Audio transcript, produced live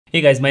Hey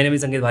guys, my name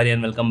is Ankit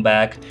and welcome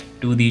back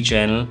to the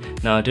channel.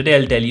 Now today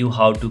I'll tell you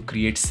how to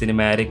create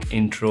cinematic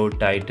intro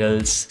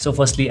titles. So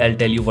firstly I'll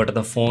tell you what are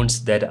the fonts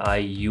that I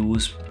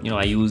use.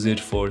 I use it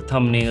for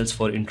thumbnails,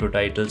 for intro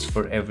titles,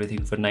 for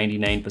everything, for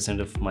 99%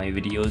 of my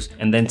videos.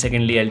 And then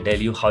secondly I'll tell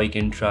you how you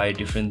can try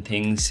different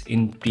things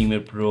in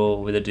Premiere Pro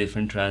with the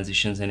different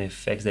transitions and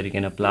effects that you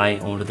can apply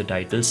onto the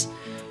titles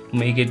to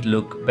make it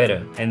look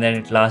better. And then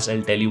at last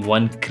I'll tell you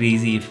one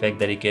crazy effect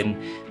that you can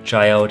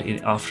try out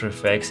in After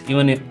Effects.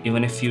 Even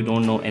if you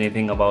don't know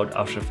anything about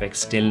After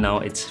Effects till now,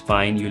 it's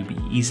fine, you'll be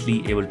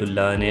easily able to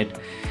learn it,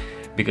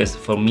 because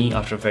for me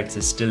After Effects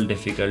is still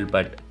difficult,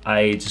 but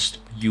I just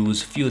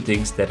use few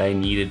things that I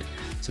needed.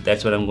 So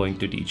that's what I'm going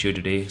to teach you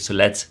today. So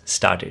let's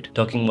start it.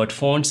 Talking about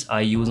fonts,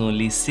 I use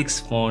only 6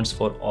 fonts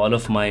for all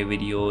of my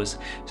videos.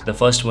 So the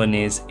first one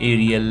is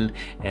Arial,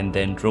 and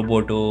then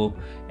Roboto,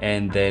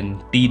 and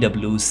then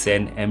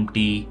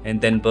tcdbm,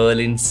 and then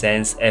Berlin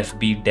Sans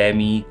FB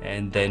Demi,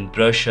 and then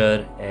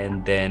Brusher,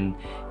 and then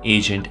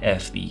Agent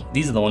FB.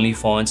 These are the only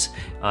fonts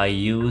I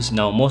use.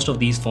 Now most of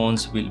these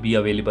fonts will be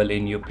available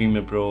in your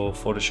Premiere Pro,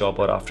 Photoshop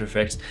or After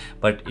Effects,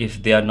 but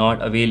if they are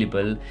not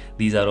available,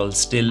 these are all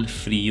still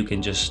free. You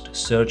can just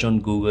search on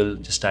Google,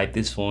 just type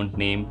this font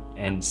name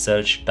and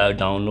search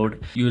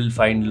download. You will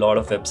find a lot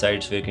of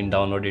websites where you can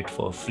download it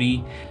for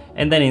free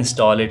and then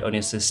install it on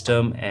your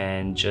system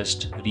and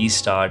just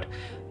restart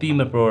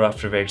Premiere Pro or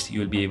After Effects.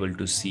 You will be able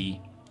to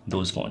see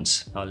those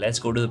fonts. Now let's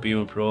go to the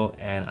Premiere Pro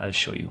and I'll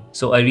show you.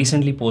 So I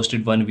recently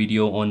posted one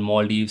video on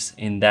Maldives.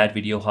 In that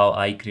video, how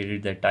I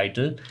created the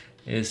title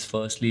is,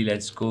 firstly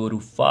let's go to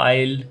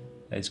File,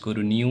 let's go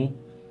to New,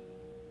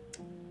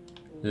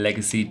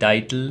 Legacy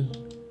Title,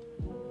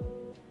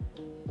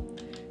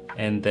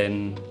 and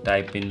then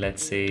type in,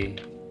 let's say,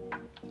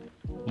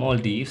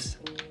 Maldives,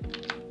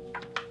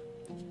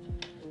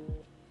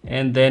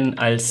 and then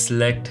I'll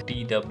select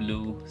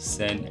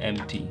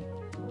tcdbm.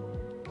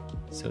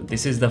 So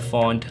this is the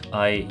font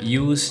I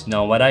use.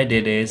 Now what I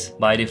did is,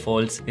 by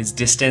default its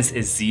distance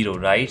is 0,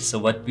 right? So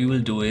what we will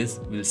do is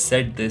we'll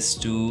set this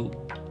to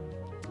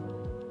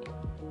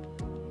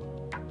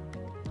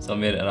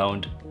somewhere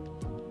around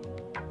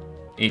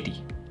 80,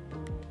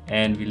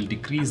 and we'll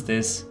decrease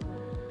this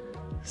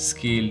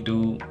scale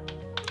to,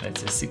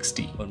 let's say,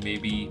 60, or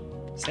maybe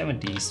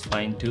 70 is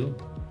fine too.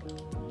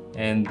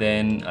 And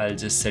then I'll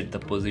just set the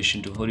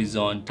position to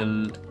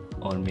horizontal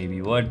or maybe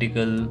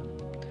vertical,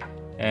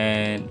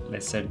 and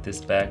let's set this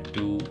back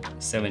to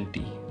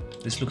 70.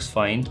 This looks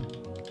fine,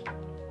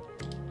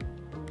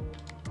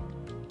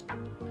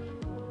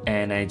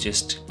 and I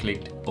just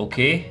clicked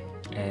OK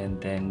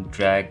and then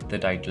drag the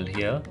title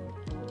here.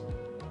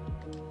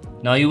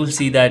 Now you will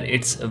see that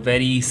it's a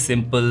very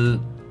simple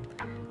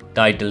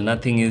title,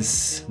 nothing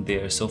is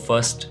there. So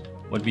first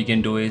what we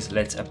can do is,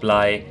 let's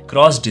apply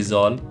cross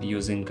dissolve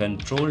using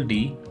Ctrl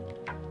D,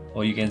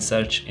 or you can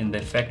search in the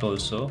effect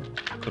also,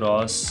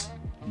 cross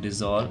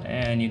dissolve,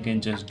 and you can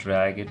just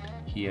drag it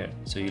here,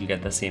 so you'll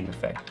get the same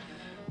effect.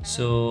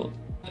 So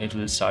it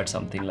will start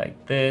something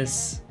like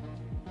this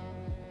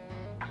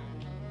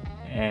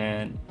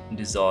and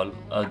dissolve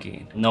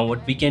again. Now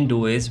what we can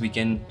do is, we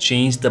can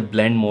change the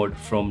blend mode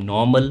from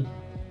normal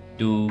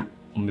to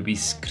maybe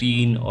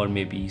screen or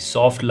maybe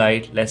soft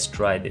light. Let's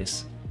try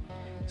this.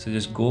 So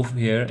just go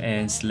here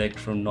and select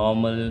from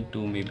normal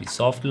to maybe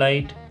soft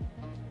light,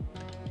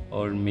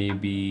 or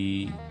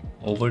maybe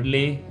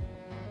overlay,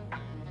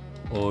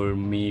 or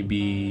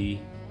maybe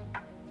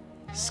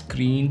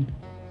screen.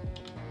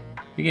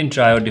 We can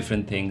try out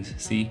different things.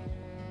 See,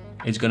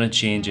 it's gonna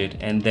change it.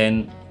 And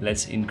then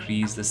let's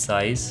increase the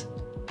size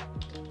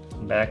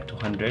back to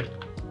 100,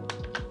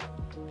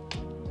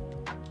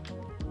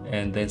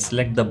 and then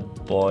select the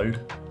bold.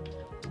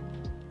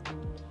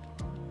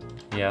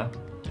 Yeah,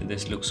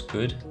 this looks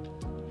good.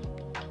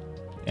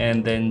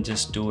 And then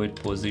just do it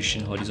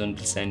position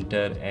horizontal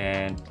center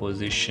and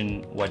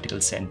position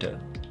vertical center.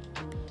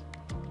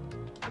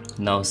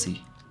 Now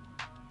see,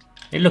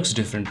 it looks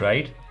different,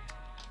 right?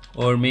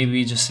 Or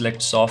maybe just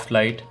select soft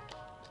light.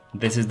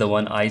 This is the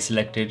one I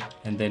selected,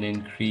 and then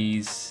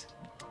increase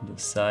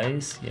the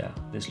size. Yeah,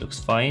 this looks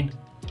fine.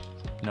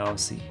 Now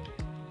see,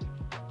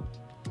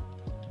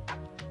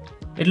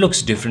 it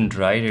looks different,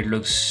 right? It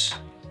looks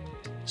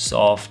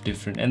soft,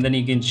 different. And then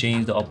you can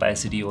change the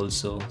opacity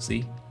also.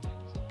 See,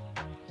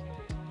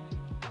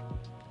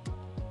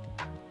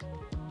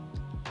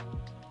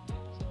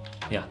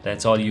 yeah,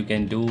 that's all you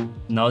can do.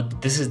 Now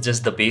this is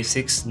just the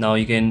basics. Now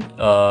you can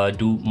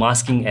do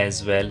masking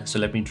as well. So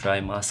let me try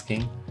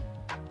masking.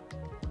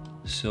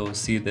 So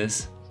see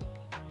this,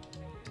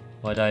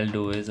 what I'll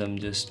do is, I'm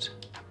just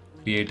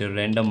create a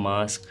random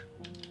mask.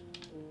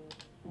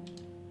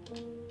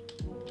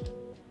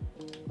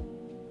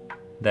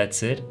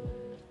 That's it.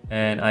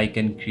 And I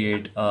can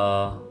create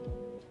a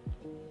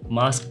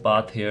mask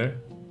path here.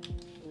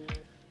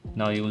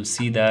 Now you will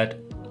see that.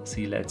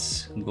 See,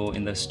 let's go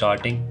in the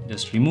starting,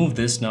 just remove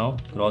this now,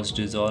 cross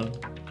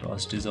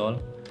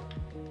dissolve,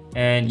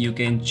 and you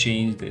can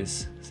change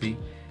this. See,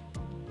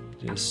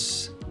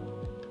 just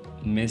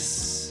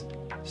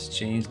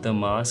change the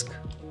mask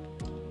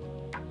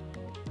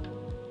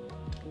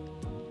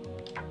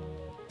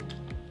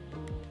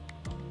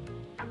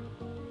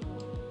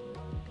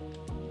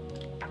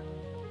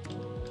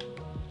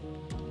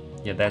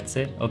Yeah, that's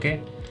it.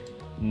 Okay,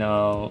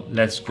 now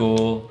let's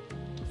go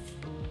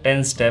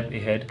 10 steps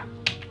ahead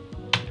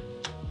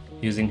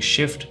using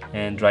shift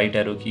and right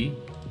arrow key.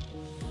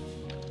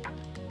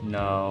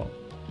 Now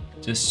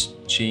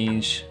just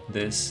change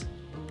this.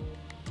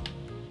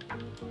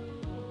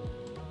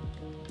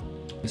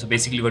 So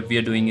basically what we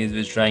are doing is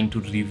we're trying to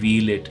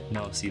reveal it.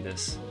 Now see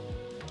this.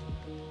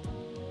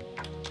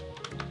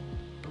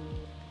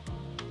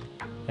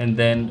 And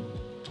then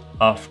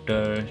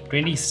after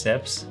 20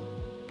 steps,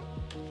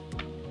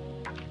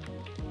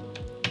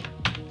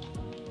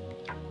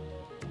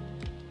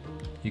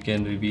 you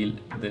can reveal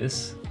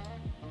this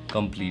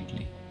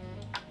completely.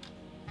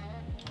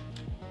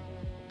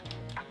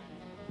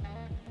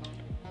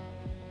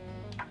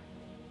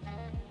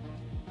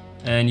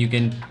 And you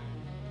can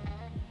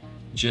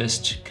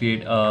just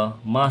create a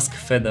mask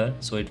feather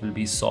so it will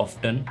be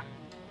softened.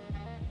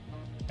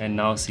 And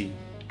now see.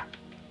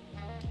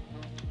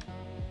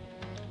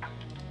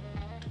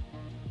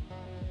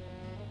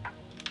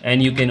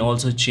 And you can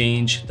also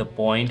change the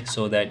point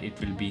so that it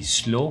will be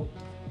slow.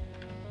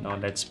 Now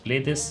let's play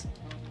this.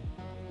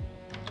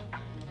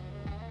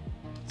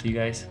 See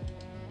guys.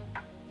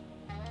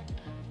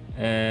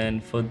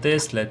 And for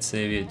this, let's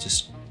say we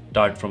just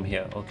start from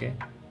here. Okay.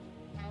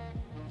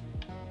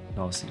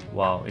 Now see,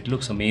 wow, it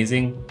looks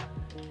amazing.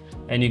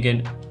 And you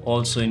can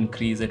also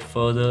increase it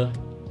further.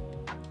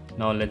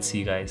 Now let's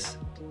see guys.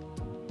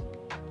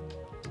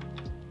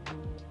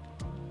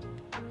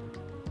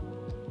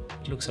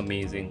 It looks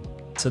amazing.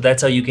 So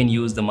that's how you can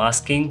use the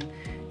masking.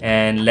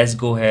 And let's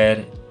go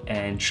ahead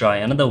and try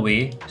another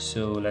way.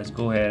 So let's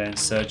go ahead and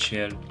search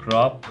here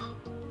crop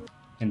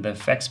in the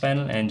effects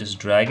panel and just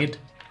drag it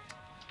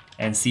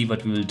and see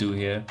what we will do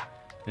here.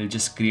 We'll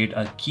just create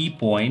a key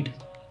point,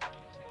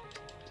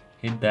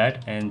 hit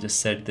that and just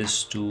set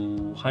this to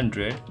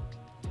 100.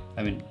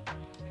 I mean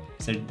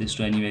set this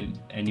to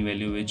any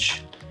value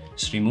which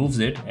just removes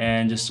it,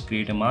 and just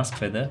create a mask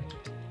feather.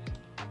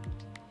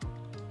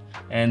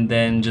 And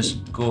then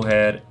just go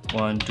ahead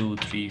 1 2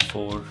 3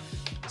 4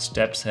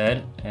 steps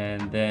ahead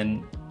and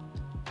then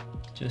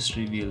just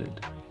reveal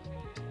it.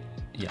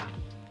 Yeah,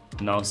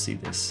 now see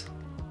this.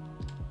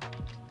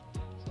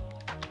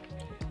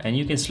 And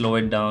you can slow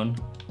it down.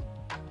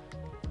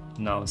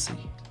 Now see.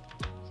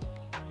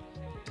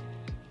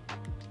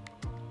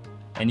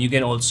 And you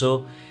can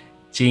also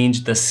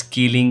change the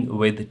scaling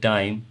with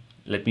time.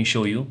 Let me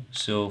show you.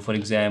 So for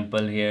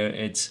example, here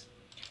it's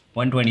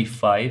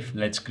 125.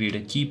 Let's create a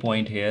key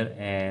point here,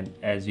 and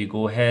as we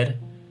go ahead,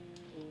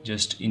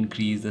 just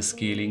increase the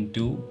scaling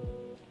to,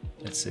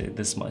 let's say,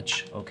 this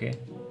much. Okay.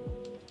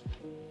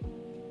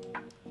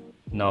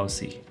 Now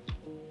see.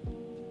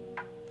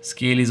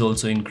 Scale is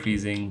also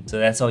increasing. So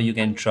that's how you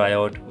can try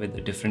out with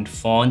the different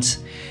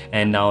fonts.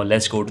 And now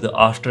let's go to the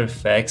After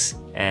Effects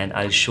and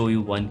I'll show you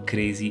one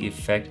crazy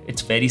effect.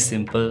 It's very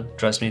simple.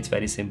 Trust me, it's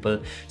very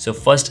simple. So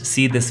first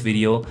see this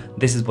video.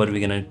 This is what we're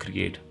gonna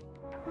create.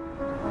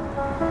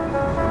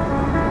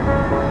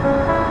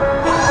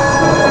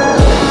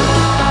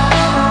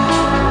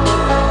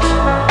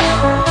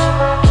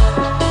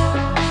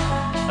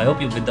 I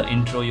hope you with the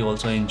intro you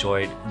also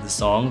enjoyed the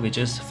song, which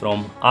is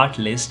from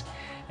Artlist.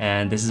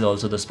 And this is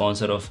also the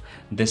sponsor of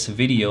this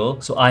video.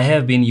 So I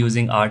have been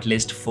using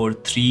Artlist for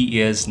 3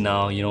 years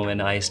now. You know, when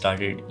I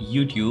started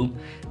YouTube,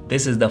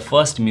 this is the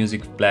first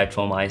music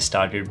platform I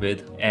started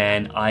with,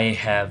 and I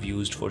have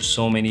used for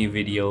so many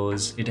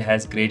videos. It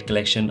has great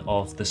collection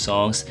of the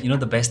songs. You know,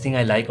 the best thing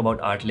I like about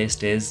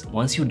Artlist is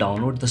once you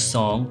download the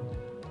song,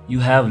 you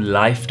have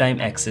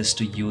lifetime access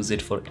to use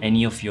it for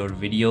any of your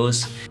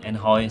videos. And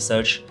how I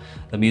search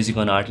the music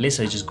on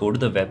Artlist, I just go to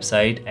the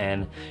website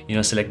and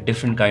select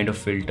different kind of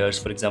filters.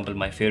 For example,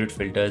 my favorite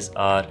filters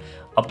are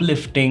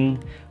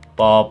uplifting,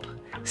 pop,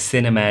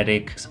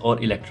 cinematics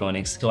or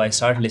electronics. So I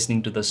start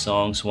listening to the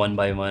songs one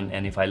by one,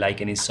 and if I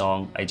like any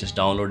song, I just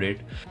download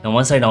it. Now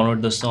once I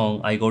download the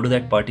song, I go to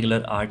that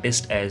particular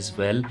artist as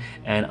well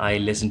and I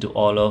listen to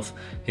all of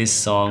his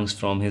songs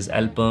from his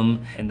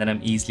album, and then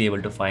I'm easily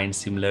able to find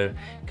similar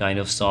kind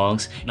of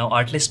songs. Now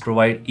Artlist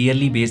provide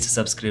yearly based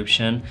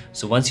subscription,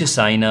 so once you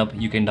sign up,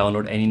 you can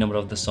download any number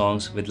of the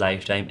songs with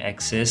lifetime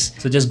access.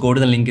 So just go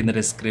to the link in the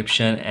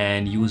description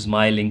and use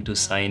my link to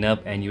sign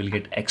up, and you will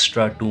get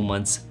extra 2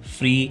 months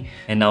free.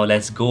 And now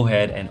let's go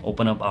ahead and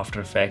open up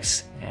After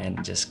Effects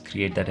and just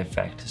create that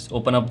effect. Just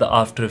open up the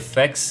After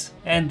Effects,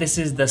 and this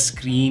is the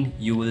screen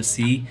you will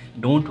see.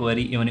 Don't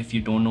worry, even if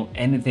you don't know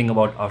anything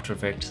about After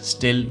Effects,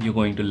 still you're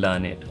going to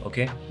learn it.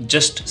 Okay,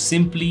 just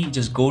simply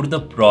just go to the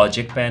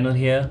project panel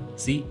here.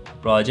 See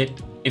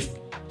project. If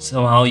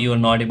somehow you are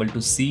not able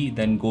to see,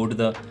 then go to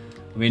the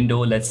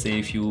window. Let's say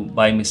if you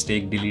by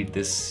mistake delete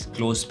this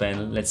closed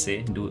panel, let's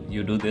say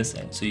you do this,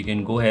 and so you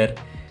can go ahead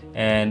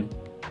and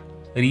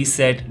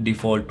reset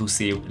default to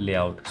saved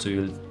layout, so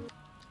you'll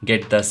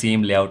get the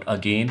same layout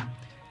again.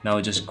 Now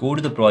just go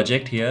to the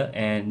project here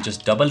and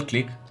just double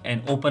click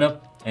and open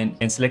up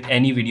and select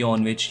any video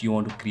on which you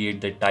want to create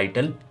the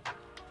title.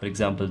 For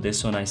example,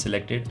 this one I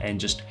selected, and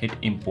just hit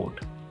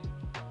import.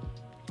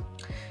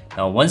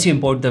 Now once you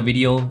import the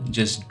video,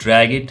 just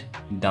drag it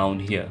down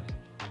here.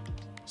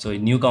 So a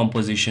new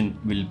composition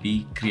will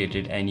be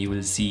created and you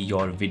will see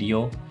your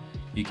video.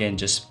 You can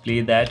just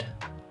play that.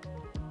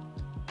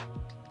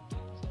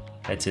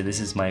 Let's say this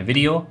is my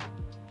video.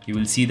 You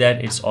will see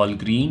that it's all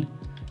green.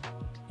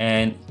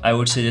 And I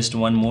would suggest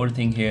one more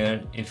thing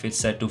here. If it's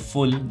set to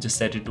full, just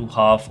set it to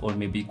half or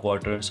maybe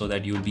quarter so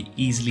that you will be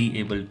easily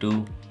able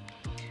to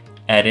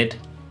edit.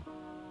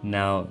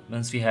 Now,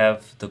 once we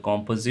have the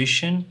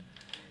composition,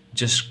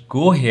 just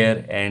go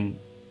here and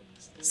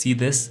see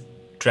this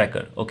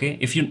tracker. Okay,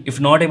 if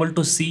not able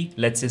to see,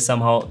 let's say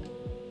somehow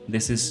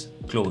this is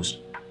closed,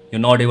 you're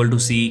not able to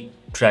see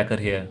tracker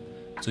here,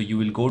 so you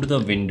will go to the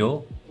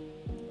window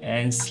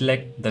and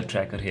select the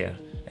tracker here,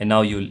 and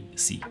now you'll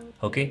see.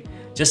 Okay,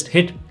 just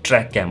hit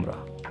track camera.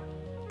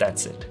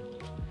 That's it.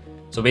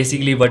 So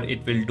basically what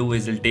it will do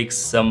is it'll take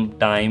some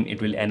time,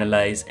 it will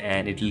analyze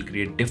and it will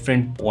create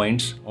different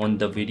points on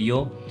the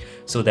video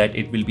so that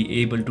it will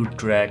be able to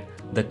track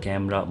the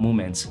camera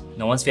movements.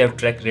 Now once we have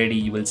track ready,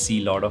 you will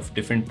see a lot of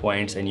different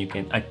points and you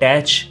can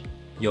attach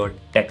your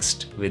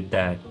text with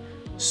that.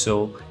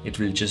 So it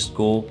will just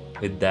go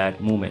with that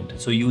movement.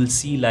 So you will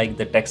see like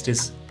the text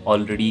is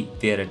already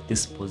there at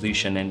this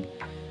position and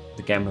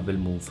the camera will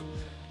move.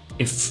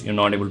 If you're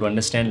not able to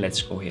understand,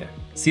 let's go here.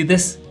 See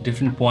this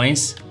different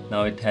points.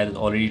 Now it has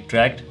already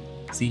tracked.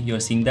 See, you're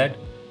seeing that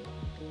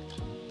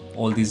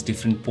all these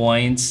different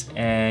points,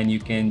 and you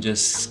can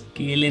just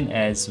scale in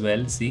as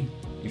well. See,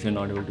 if you're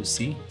not able to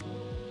see.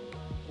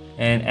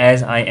 And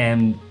as I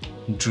am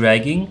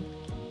dragging,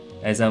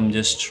 as I'm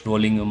just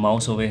rolling a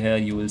mouse over here,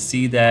 you will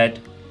see that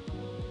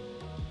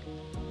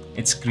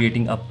it's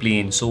creating a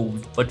plane. So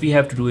what we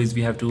have to do is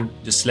we have to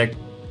just select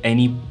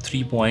any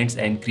 3 points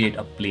and create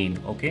a plane.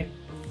 Okay,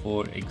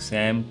 for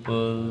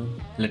example,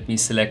 let me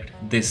select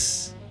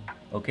this.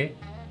 Okay,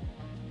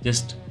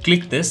 just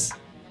click this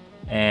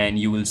and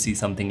you will see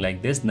something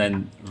like this.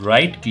 Then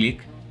right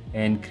click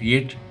and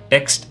create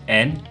text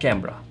and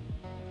camera.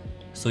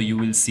 So you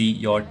will see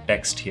your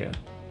text here.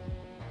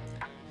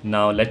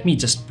 Now let me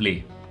just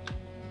play.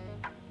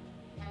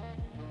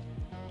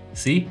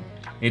 See,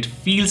 it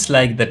feels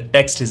like the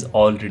text is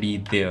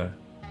already there.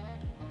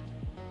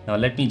 Now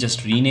let me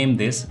just rename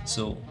this.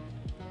 So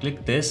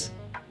click this,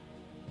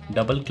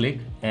 double click,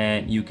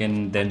 and you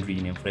can then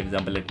rename. For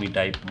example, let me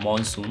type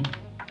monsoon,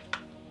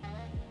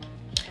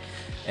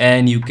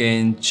 and you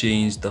can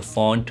change the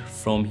font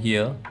from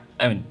here.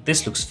 I mean,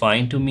 this looks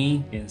fine to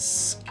me. You can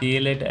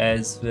scale it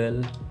as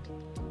well.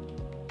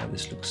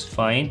 This looks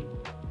fine.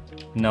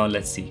 Now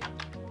let's see.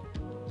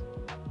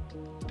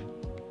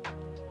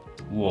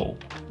 Whoa.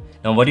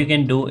 Now what you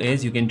can do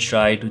is you can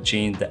try to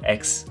change the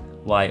X,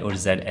 Y or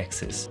Z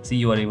axis. See,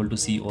 you are able to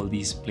see all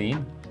these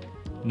plane.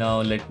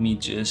 Now let me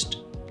just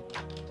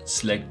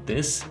select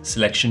this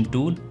selection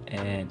tool,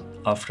 and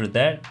after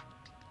that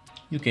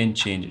you can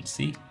change it.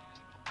 See,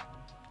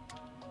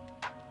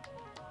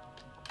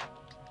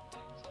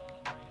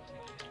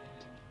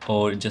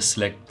 or just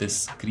select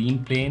this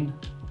green plane,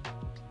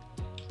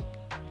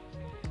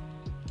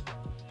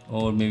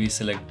 or maybe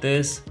select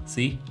this.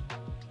 See,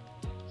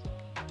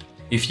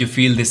 if you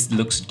feel this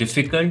looks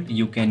difficult,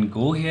 you can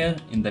go here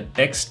in the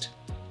text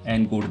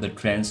and go to the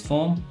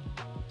transform,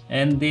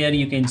 and there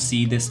you can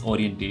see this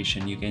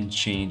orientation. You can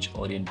change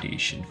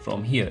orientation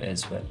from here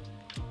as well.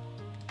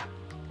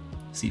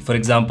 See, for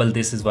example,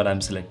 this is what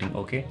I'm selecting.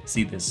 Okay,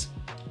 see this,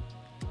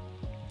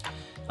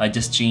 I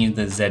just changed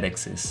the Z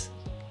axis,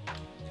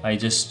 I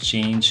just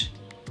change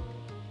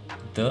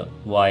the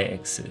Y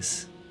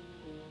axis.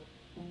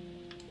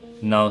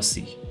 Now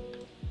see,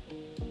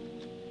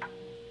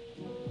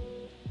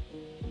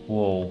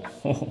 whoa,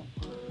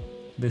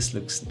 this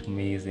looks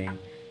amazing.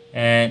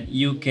 And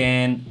you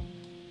can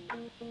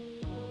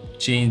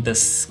change the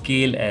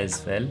scale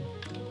as well.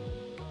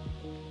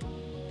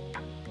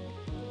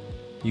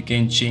 You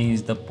can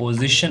change the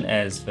position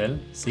as well.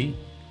 See,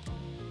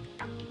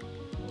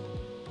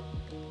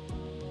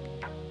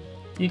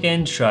 you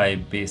can try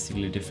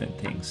basically different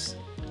things.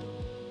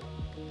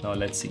 Now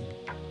let's see.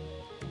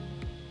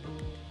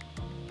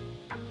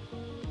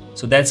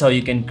 So that's how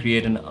you can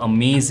create an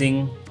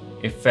amazing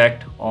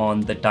effect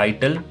on the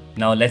title.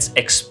 Now let's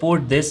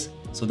export this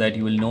so that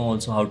you will know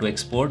also how to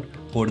export.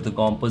 Go to the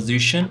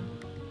composition,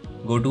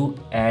 go to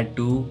add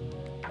to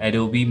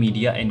Adobe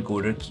Media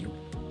Encoder Queue.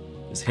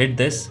 Just hit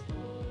this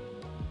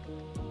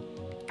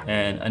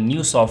and a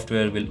new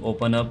software will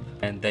open up,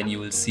 and then you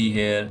will see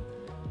here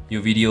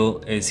your video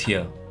is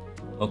here.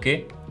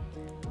 Okay,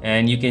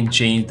 and you can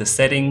change the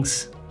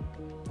settings.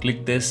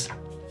 Click this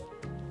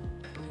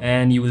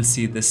and you will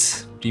see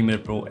this Premiere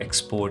Pro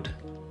export.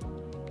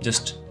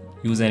 Just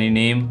use any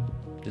name,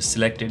 just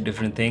select it,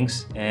 different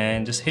things,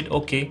 and just hit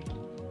OK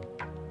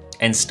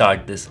and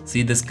start this.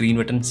 See this green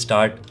button,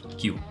 start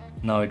queue.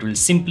 Now it will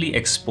simply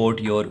export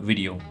your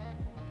video.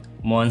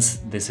 Once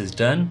this is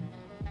done,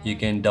 you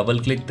can double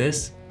click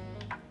this.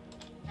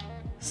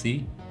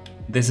 See,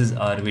 this is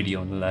our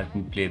video. Now let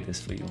me play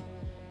this for you.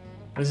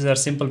 This is our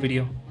simple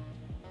video.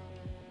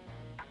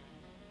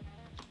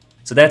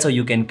 So that's how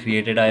you can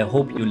create it. I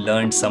hope you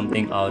learned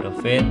something out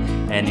of it,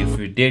 and if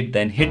you did,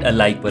 then hit a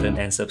like button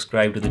and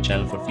subscribe to the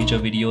channel for future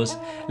videos.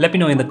 Let me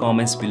know in the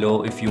comments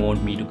below if you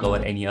want me to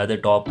cover any other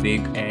topic,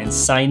 and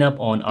sign up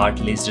on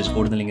Artlist. Just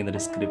go to the link in the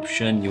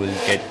description. You will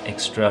get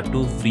extra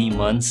 2 free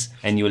months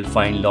and you will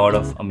find a lot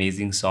of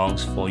amazing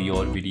songs for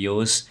your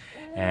videos.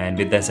 And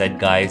with that said,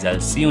 guys, I'll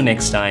see you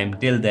next time.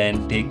 Till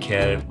then, take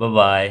care. Bye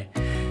bye.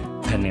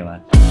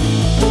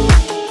 Dhanyawad.